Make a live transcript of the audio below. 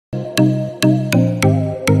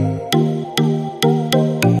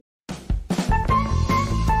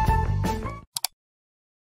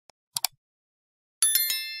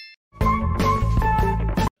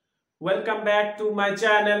Welcome back to my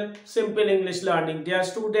channel Simple English Learning. Dear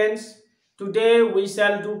students, today we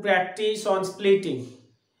shall do practice on splitting.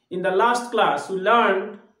 In the last class we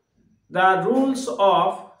learned the rules of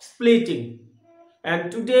splitting,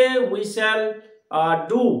 and today we shall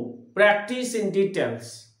do practice in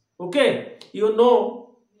details. Okay, you know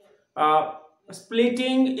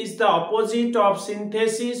splitting is the opposite of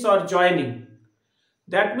synthesis or joining.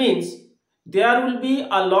 That means there will be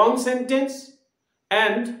a long sentence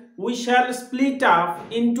and we shall split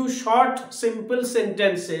up into short simple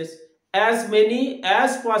sentences, as many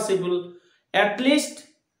as possible, at least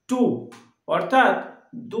two. অর্থাৎ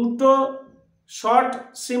দুটো short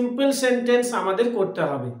simple sentence আমাদের করতে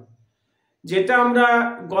হবে, যেটা আমরা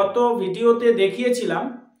গত ভিডিওতে দেখিয়েছিলাম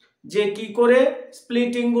যে কি করে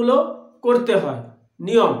স্প্লিটিং গুলো করতে হয়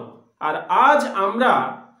নিয়ম। আর আজ আমরা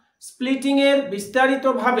স্প্লিটিং এর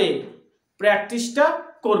বিস্তারিতভাবে প্র্যাকটিসটা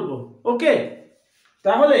করব। ওকে,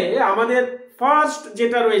 তাহলে আমাদের ফার্স্ট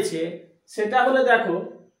যেটা রয়েছে সেটা হলো, দেখো,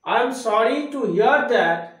 I am sorry to here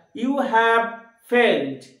that you have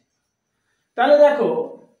failed. তাহলে দেখো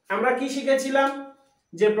আমরা কি শিখেছিলাম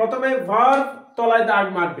যে প্রথমে ভার্ব তলায় দাগ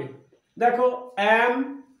মারবে। দেখো am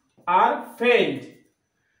আর failed,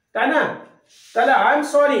 তাই না? তাহলে I am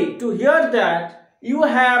sorry to here that you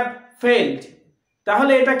have failed,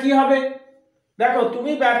 তাহলে এটা কি হবে? দেখো,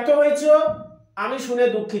 তুমি ব্যর্থ হয়েছো, আমি শুনে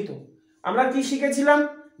দুঃখিত। আমরা কি শিখেছিলাম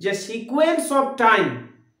যে sequence of time,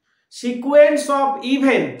 sequence of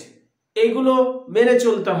event, এগুলো মেনে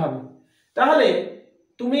চলতে হবে। তাহলে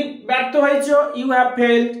তুমি ব্যর্থ হয়েছো, ইউ হ্যাভ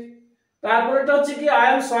ফেলড, তারপরেটা হচ্ছে কি I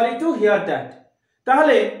am sorry to here that.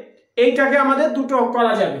 তাহলে এইটাকে আমাদের দুটো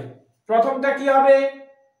করা যাবে। প্রথমটা কি হবে?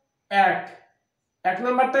 এক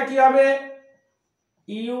নাম্বারটা কি হবে?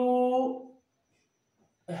 You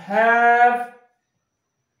have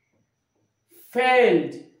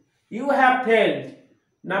failed, you have failed.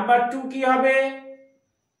 Number 2 কি হবে?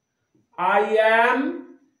 I am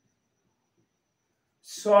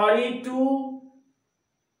sorry to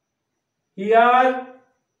hear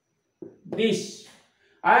this.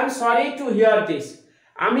 I am sorry to hear this.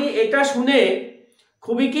 আমি এটা শুনে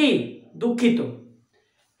খুবই কি দুঃখিত।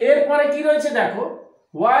 এরপরে কি রয়েছে দেখো,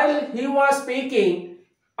 while he was speaking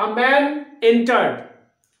a man entered.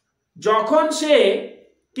 যখন সে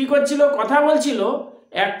কি করছিল, কথা বলছিল,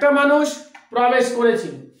 একটা মানুষ প্রবেশ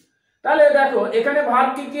করেছিল। তাহলে দেখো এখানে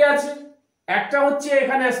ভার্ব কি কি আছে? একটা হচ্ছে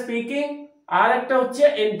এখানে স্পিকিং আর একটা হচ্ছে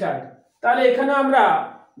এন্টার্ড। তাহলে এখানে আমরা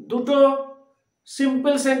দুটো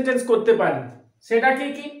সিম্পল সেন্টেন্স করতে পারি। সেটা কি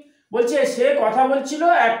কি বলছে? সে কথা বলছিল,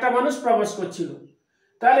 একটা মানুষ প্রবেশ করছিল।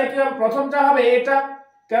 তাহলে কি প্রথমটা হবে এটা,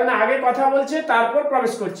 কারণ আগে কথা বলছে তারপর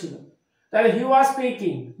প্রবেশ করছিল। তাহলে হি ওয়াজ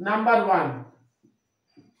speaking, number 1,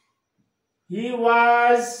 he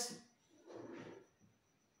was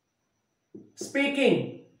speaking.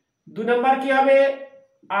 2 number কি হবে?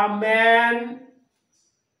 a man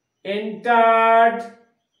entered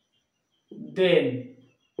then.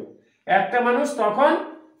 একটা মানুষ তখন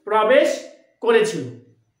প্রবেশ করেছিল।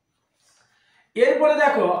 এরপরে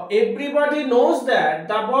দেখো, everybody knows that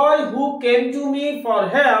the boy who came to me for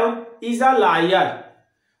help is a liar.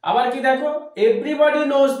 আবার কি দেখো, everybody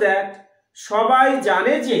knows that, সবাই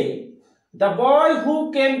জানে যে, the boy who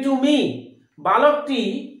came to me, বালকটি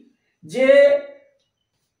যে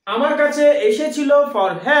আমার কাছে এসেছিল for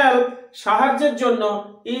help, সাহায্যের জন্য,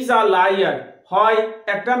 is a liar, হয়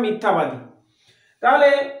একটা মিথ্যাবাদী। তাহলে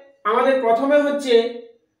আমাদের প্রথমে হচ্ছে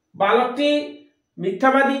বালকটি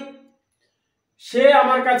মিথ্যাবাদী, সে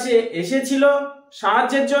আমার কাছে এসেছিল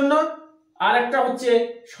সাহায্যের জন্য, আর একটা হচ্ছে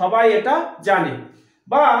সবাই এটা জানে।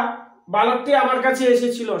 বা বালকটি আমার কাছে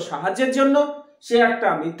এসেছিল সাহায্যের জন্য, সে একটা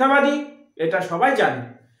মিথ্যাবাদী, এটা সবাই জানে।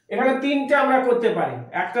 এখানে তিনটে আমরা করতে পারি,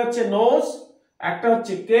 একটা হচ্ছে নোজ, একটা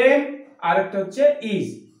হচ্ছে কেম, আর একটা হচ্ছে ইজ।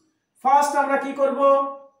 ফার্স্ট আমরা কি করব?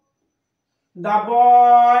 The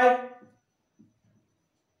boy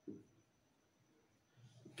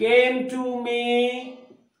came to me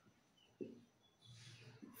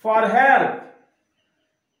for help.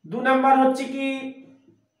 2 number হচ্ছে কি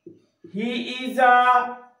he is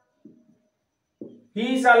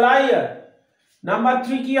a liar. Number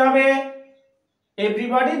 3 কি হবে?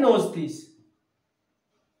 everybody knows this.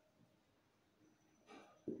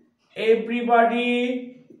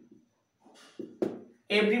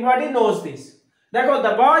 everybody knows this. দেখো,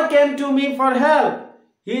 the boy came to me for help,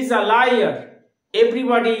 he is a liar,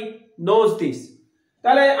 everybody knows this.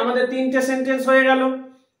 তাহলে আমাদের তিনটে sentence হয়ে গেল।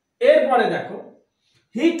 এরপরে দেখো,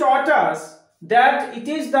 he taught us that it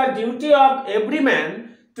is the duty of every man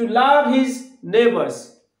to love his neighbors.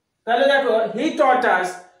 তাহলে দেখো, he taught us,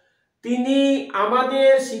 তিনি আমাদের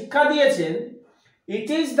শিক্ষা দিয়েছেন, it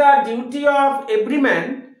is the duty of every man,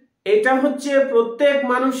 এটা হচ্ছে প্রত্যেক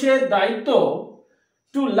মানুষের দায়িত্ব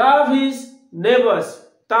টু লাভ হিজ নেবার্স,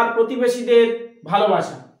 তার প্রতিবেশীদের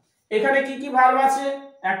ভালোবাসা। এখানে কি কি ভার্ব আছে?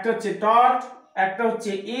 একটা হচ্ছে টট, একটা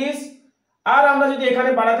হচ্ছে ইজ, আর আমরা যদি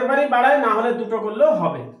এখানে বাড়াতে পারি বাড়াই, না হলে দুটো করলেও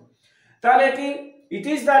হবে। তাহলে কি? It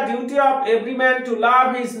is the duty of every man to love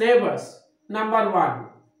his neighbours. Number 1,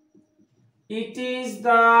 it is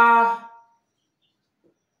the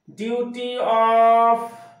duty of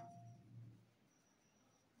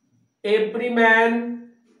every man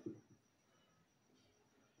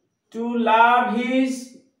to love his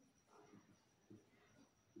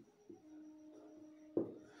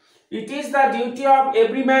it is the duty of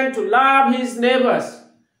every man to love his neighbors.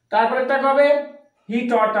 তারপরে একটা হবে he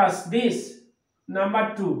taught us this. Number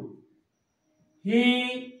 2, he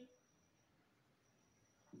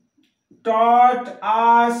taught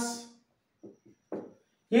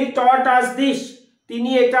us this. তিনি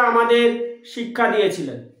এটা আমাদের শিক্ষা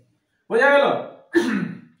দিয়েছিলেন। বোঝা গেল?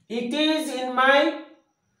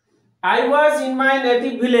 I was in my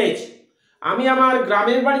native village. আমি আমার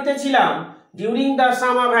গ্রামের বাড়িতে ছিলাম during the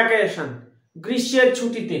summer vacation, গ্রীষ্মের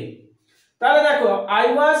ছুটিতে। তাহলে দেখো I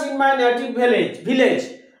was in my native village,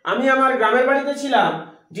 আমি আমার গ্রামের বাড়িতে ছিলাম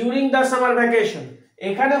during the summer vacation।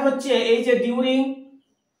 এখানে হচ্ছে এই যে during,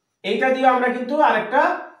 এইটা দিয়ে আমরা কিন্তু আরেকটা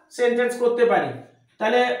সেন্টেন্স করতে পারি।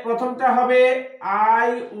 তাহলে প্রথমটা হবে I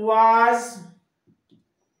was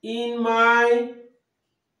in my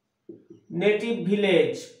native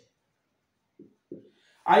village.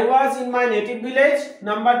 I was in my native village.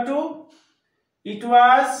 Number 2, it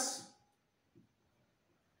was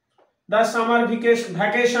the summer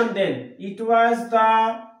vacation then. It was the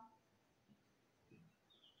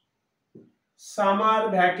summer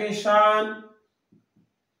vacation.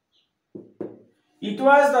 It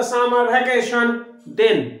was the summer vacation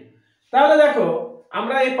then. তাহলে দেখো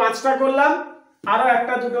আমরা এই 5টা করলাম, আরো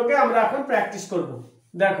একটা দুটোকে আমরা এখন প্র্যাকটিস করব।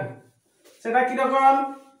 দেখো সেটা কি রকম?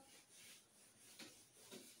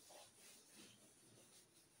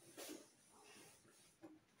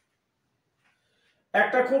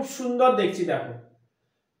 একটা খুব সুন্দর দেখছি, দেখো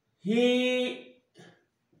he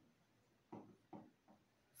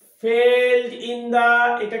failed in the,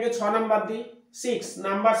 এটাকে 6 নাম্বার দিই, 6,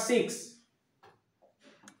 number 6,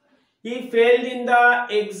 he failed in the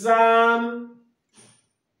exam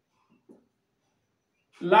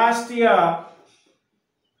last year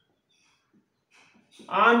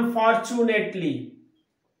unfortunately.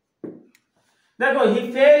 দেখো he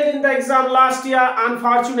failed in the exam last year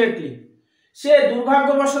unfortunately, সে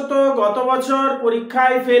দুর্ভাগ্যবশত গত বছর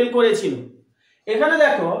পরীক্ষায় ফেল করেছিল। এখানে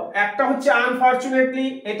দেখো একটা হচ্ছে আনফরচুনেটলি,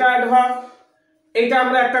 এটা অ্যাডভার্ব, এটা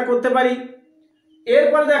আমরা একটা করতে পারি।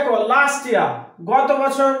 এরপর দেখো লাস্ট ইয়ার, গত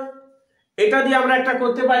বছর, এটা দিয়ে আমরা একটা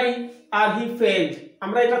করতে পারি। আর হি ফেলড,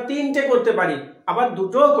 আমরা এটা 3টে করতে পারি, আবার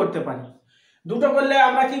দুটোও করতে পারি। দুটো করলে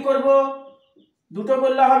আমরা কি করব? দুটো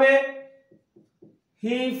করলে হবে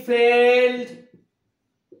হি failed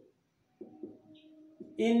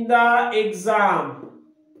in the exam.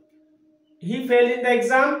 He failed in the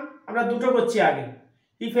exam, আমরা দুটো করছি আগে।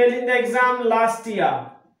 He failed in the exam last year.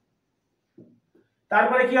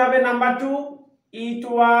 তারপরে কি হবে? Number 2, it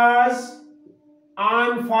was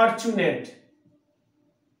unfortunate.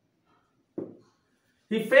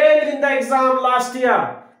 He failed in the exam last year.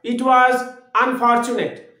 It was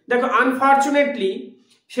unfortunate. দেখো unfortunately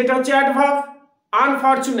সেটা হচ্ছে অ্যাডভার্ব,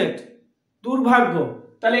 unfortunate দুর্ভাগ্য,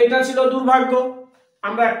 তাহলে এটা ছিল দুর্ভাগ্য,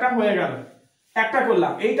 আমরা একটা হয়ে গেল, একটা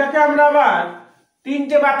করলাম। এইটাকে আমরা আবার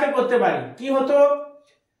 3টে বাক্যে করতে পারি। কি হতো?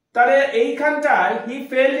 তাহলে এইখানটায় হি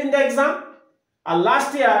failed in the exam, R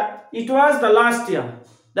last year it was the last year.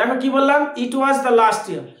 দেখো কি বললাম? ইট was the last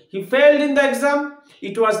year, he failed in the exam,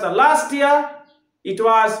 it was the last year, it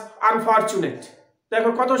was unfortunate. দেখো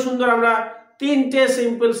কত সুন্দর আমরা 3টে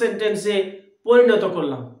সিম্পল সেন্টেন্সে পরিণত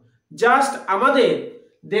করলাম। জাস্ট আমাদের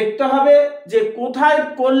দেখতে হবে যে কোথায়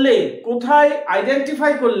করলে, কোথায়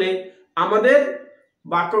আইডেন্টিফাই করলে আমাদের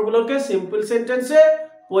বাক্যগুলোকে সিম্পল সেন্টেন্সে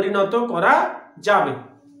পরিণত করা যাবে।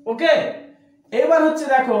 ওকে, এবার হচ্ছে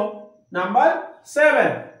দেখো নাম্বার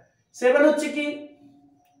 7 হচ্ছে কি?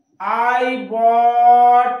 I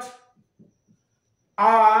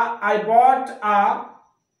bought a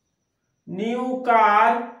new car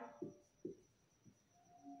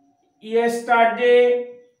yesterday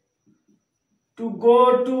to go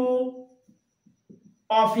to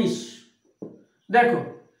office. দেখো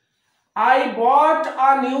I bought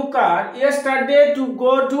a new car yesterday to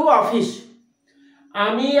go to office.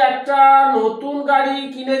 আমি একটা নতুন গাড়ি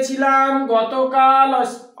কিনেছিলাম গতকাল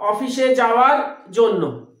অফিসে যাওয়ার জন্য।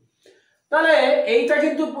 তাহলে এইটা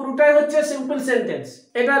কিন্তু পুরোটাই হচ্ছে সিম্পল সেন্টেন্স।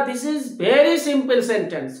 এটা this is very simple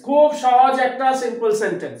sentence, খুব সহজ একটা simple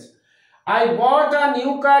sentence. I bought a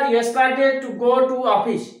new car yesterday to go to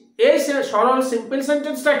office. এই সরল সিম্পল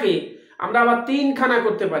সেন্টেন্সটাকে আমরা আবার তিনখানা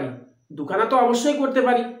করতে পারি, দুখানা তো অবশ্যই করতে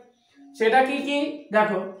পারি। সেটা কি কি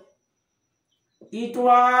দেখো, ইট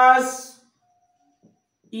ওয়াজ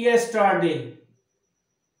ইয়েস্টারডে,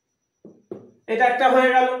 এটা একটা হয়ে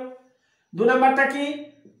গেল। দু নাম্বারটা কি,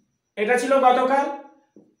 এটা ছিল গতকাল,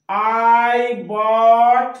 আই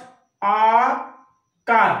বট আ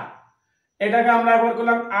কার, এটাকে আমরা একবার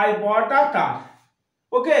করলাম I bought a car.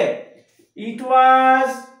 Okay, it was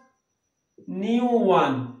new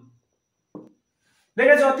one.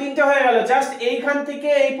 দেখেছো তিনটে হয়ে গেল, জাস্ট এইখান থেকে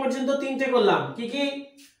এই পর্যন্ত তিনটে করলাম। কি কি,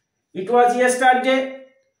 ইট ওয়াজ yesterday,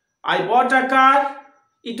 I bought a car,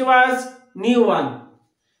 it was new one.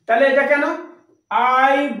 তাহলে এটা কেন,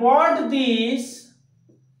 I bought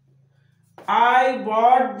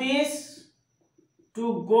this to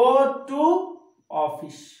go to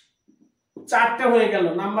office। চারটে হয়ে গেল,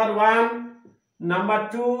 নাম্বার 1, নাম্বার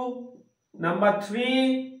 2, নাম্বার 3,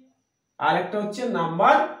 আর একটা হচ্ছে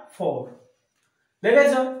নাম্বার 4।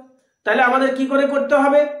 দেখেছো? তাহলে আমাদের কি করে করতে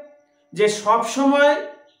হবে, যে সব সময়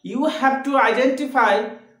you have to identify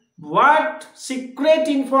what secret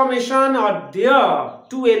information are there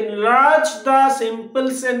to enlarge the simple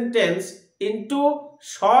sentence into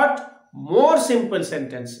short, more simple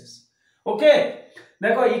sentences. Okay,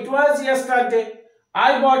 দেখো, it was yesterday, I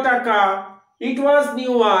bought a car, it was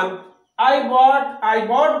new one, I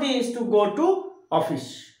bought this to go to office।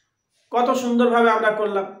 কত সুন্দরভাবে আমরা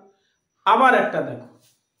করলাম। আবার একটা দেখো,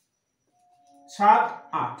 7,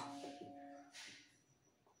 8,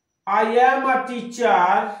 I am a teacher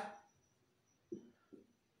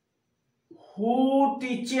who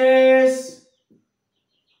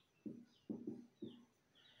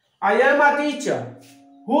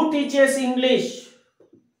teaches English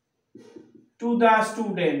to the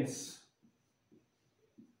students।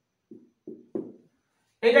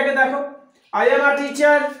 এটাকে দেখো, I am a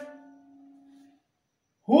teacher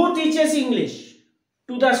who teaches English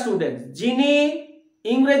to the students, যিনি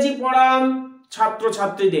ইংরেজি পড়ান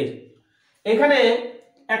ছাত্রছাত্রীদের। এখানে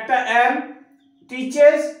একটা am,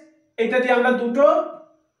 teaches, এটা দিয়ে আমরা দুটো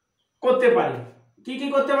করতে পারি। কি কি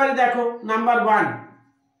করতে পারি দেখো, number 1,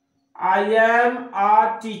 I am a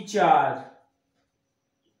teacher,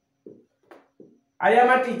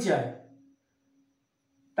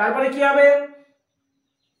 তারপরে কি হবে,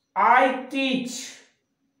 I teach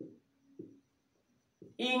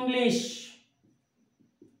English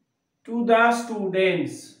to the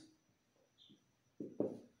students,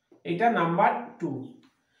 এটা number 2।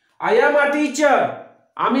 I am a teacher,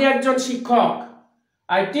 আমি একজন শিক্ষক,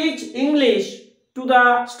 I teach English to the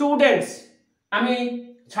students, আমি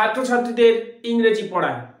ছাত্রছাত্রীদের ইংরেজি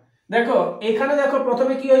পড়াই। দেখো এখানে দেখো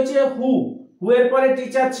প্রথমে কি হয়েছে, হু এর পরে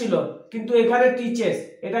টিচার ছিল, কিন্তু এখানে টিচেস,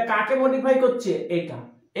 এটা কাকে মডিফাই করছে, এটা,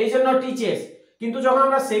 এই জন্য টিচেস। কিন্তু যখন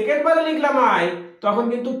আমরা সেকেন্ড বারে লিখলাম আই, তখন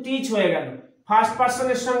কিন্তু টিচ হয়ে গেল। ফার্স্ট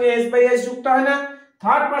পারসনের সঙ্গে এস বাই এস যুক্ত হয় না,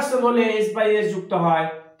 থার্ড পারসন হলে এস বাই এস যুক্ত হয়,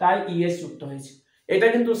 তাই ইএস যুক্ত হয়েছে। এটা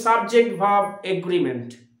কিন্তু সাবজেক্ট ভার্ব এগ্রিমেন্ট।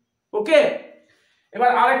 ওকে,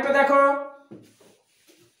 এবার আরেকটা দেখো,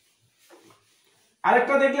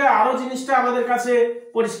 আরেকটা দেখলে আরো জিনিসটা আমাদের কাছে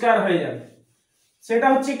পরিষ্কার হয়ে যাবে। সেটা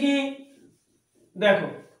হচ্ছে কি দেখো,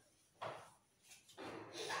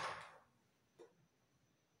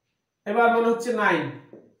 এবার মনে হচ্ছে 9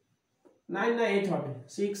 না 8 হবে,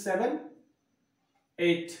 6 7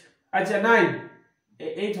 8, আচ্ছা 9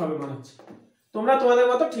 8 হবে মনে হচ্ছে, তোমরা তোমাদের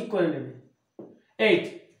মতো ঠিক করে নেবে। 8,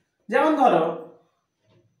 যেমন ধরো,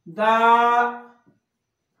 the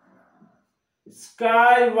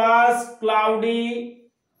sky was cloudy,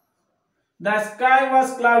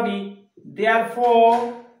 therefore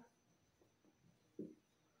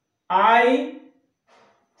I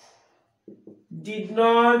did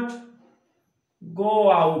not go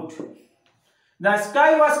out। The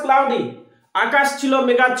sky was cloudy, আকাশ ছিল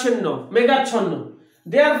মেঘাচ্ছন্ন,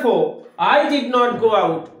 therefore I did not go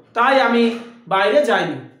out, তাই আমি বাইরে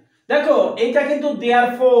যাইনি। দেখো এইটা কিন্তু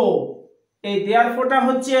therefore, এই therefore-টা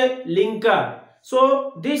হচ্ছে linker, so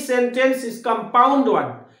this sentence is compound one,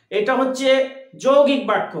 এটা হচ্ছে যৌগিক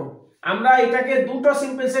বাক্য। আমরা এটাকে দুটো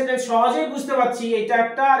সিম্পল সেন্টেন্স সহজেই বুঝতে পারছি, এটা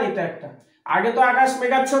একটা আর এটা একটা। আগে তো আকাশ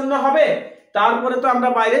মেঘাচ্ছন্ন হবে, তারপরে তো আমরা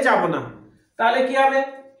বাইরে যাব না। তাহলে কি হবে,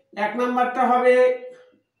 এক নাম্বারটা হবে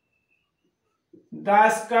the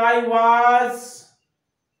sky was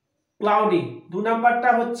cloudy, দু নাম্বারটা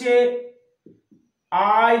হচ্ছে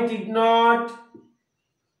I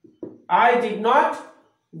did not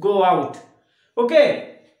go out। ওকে,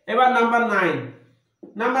 এবার নাম্বার 9,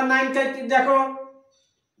 নাম্বার 9 টা দেখো,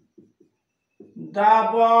 the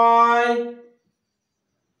boy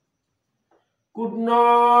could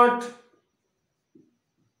not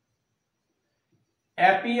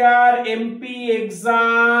appear MP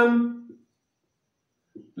exam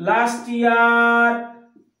last year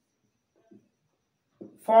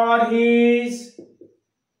for his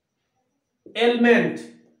ailment,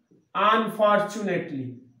 unfortunately.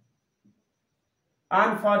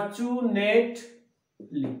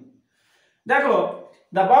 দেখো,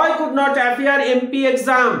 the boy could not appear MP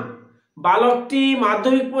exam, বালকটি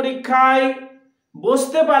মাধ্যমিক পরীক্ষায়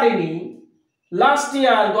বসতে পারেনি লাস্ট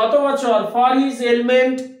ইয়ার, গত বছর, for his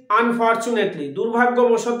ailment, unfortunately,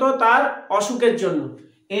 দুর্ভাগ্যবশত তার অসুখের জন্য।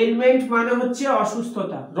 ailment মানে হচ্ছে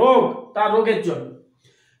অসুস্থতা, রোগ, তার রোগের জন্য।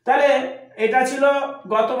 তাহলে এটা ছিল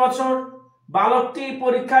গত বছর, বালকটি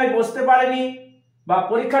পরীক্ষায় বসতে পারেনি, বা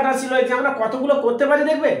পরীক্ষাটা ছিল যে আমরা কতগুলো করতে পারি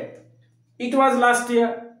দেখবে, it was last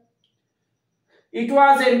year, it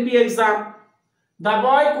was MP exam, the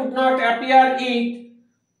boy could not appear it,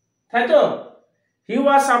 তাই তো, he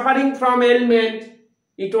was suffering from ailment,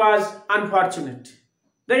 it was unfortunate।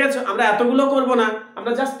 দেখেছো, আমরা এতগুলো করব না,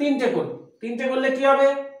 আমরা জাস্ট তিনটে করব। তিনটে করলে কি হবে?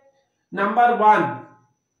 Number 1,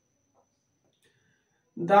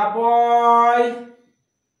 the boy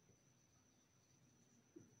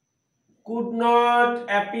could not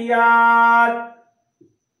appear,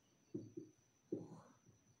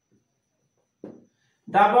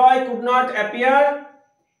 the boy could not appear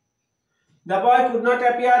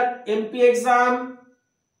MP exam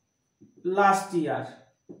last year।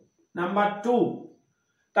 Number 2,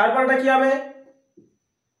 তারপরটা কি হবে?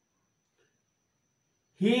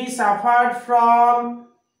 he suffered from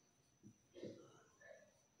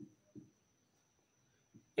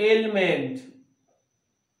ailment।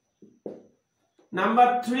 Number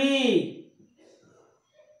 3,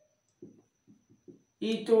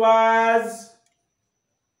 it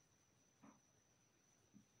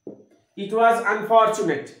was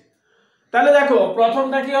unfortunate। তাহলে দেখো,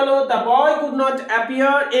 প্রথমটা কি হলো? the boy could not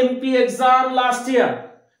appear MP exam last year,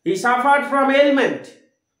 he suffered from ailment,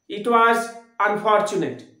 it was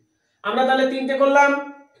unfortunate। আমরা তাহলে তিনটে করলাম।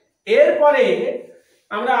 এরপরে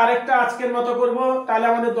আমরা আরেকটা আজকের মতো করব, তাহলে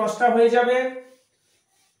আমাদের 10টা হয়ে যাবে।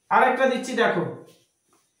 আরেকটা দিচ্ছি, দেখো,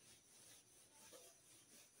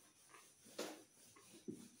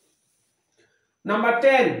 number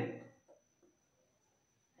 10,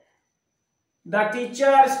 the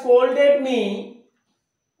teacher scolded me,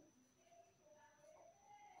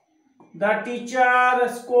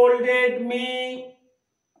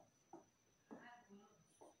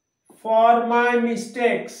 for my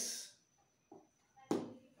mistakes,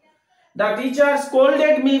 the teacher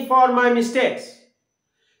scolded me for my mistakes,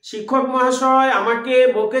 শিক্ষক মহাশয় আমাকে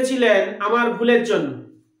বকেছিলেন আমার ভুলের জন্য।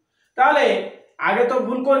 তাহলে আগে তো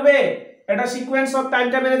ভুল করবে, এটা সিকোয়েন্স অফ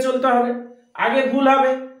টাইমটা মেনে চলতে হবে। আগে ভুল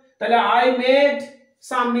হবে, তাহলে I made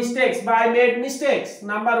some mistakes, বা I made mistakes।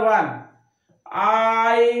 Number 1,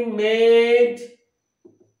 I made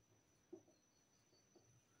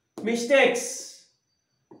mistakes।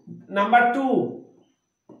 Number 2,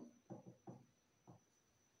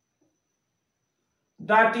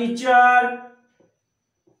 the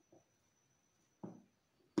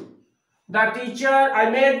teacher I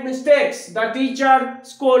made mistakes, the teacher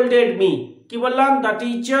scolded me। কি বললাম? the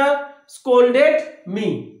teacher scolded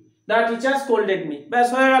me, ব্যাস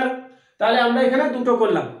হয়ে গেল। তাহলে আমরা এখানে দুটো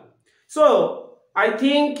করলাম। so I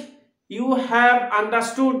think you have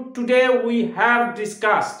understood, today we have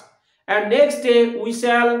discussed, and next day we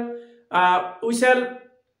shall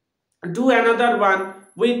do another one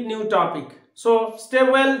with new topic। so stay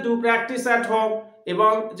well, do practice at home।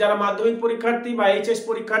 এবং যারা মাধ্যমিক পরীক্ষার্থী বা এইচএস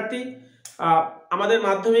পরীক্ষার্থী, আমাদের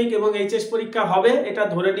মাধ্যমিক এবং এইচএস পরীক্ষা হবে, এটা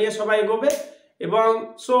ধরে নিয়ে সবাই এগোবে। এবং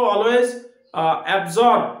so always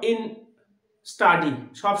absorb in study,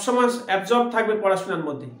 সবসময় অ্যাবজর্ব থাকবে পড়াশোনার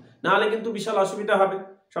মধ্যে, নাহলে কিন্তু বিশাল অসুবিধা হবে।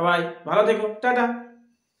 সবাই ভালো থেকো, টাটা।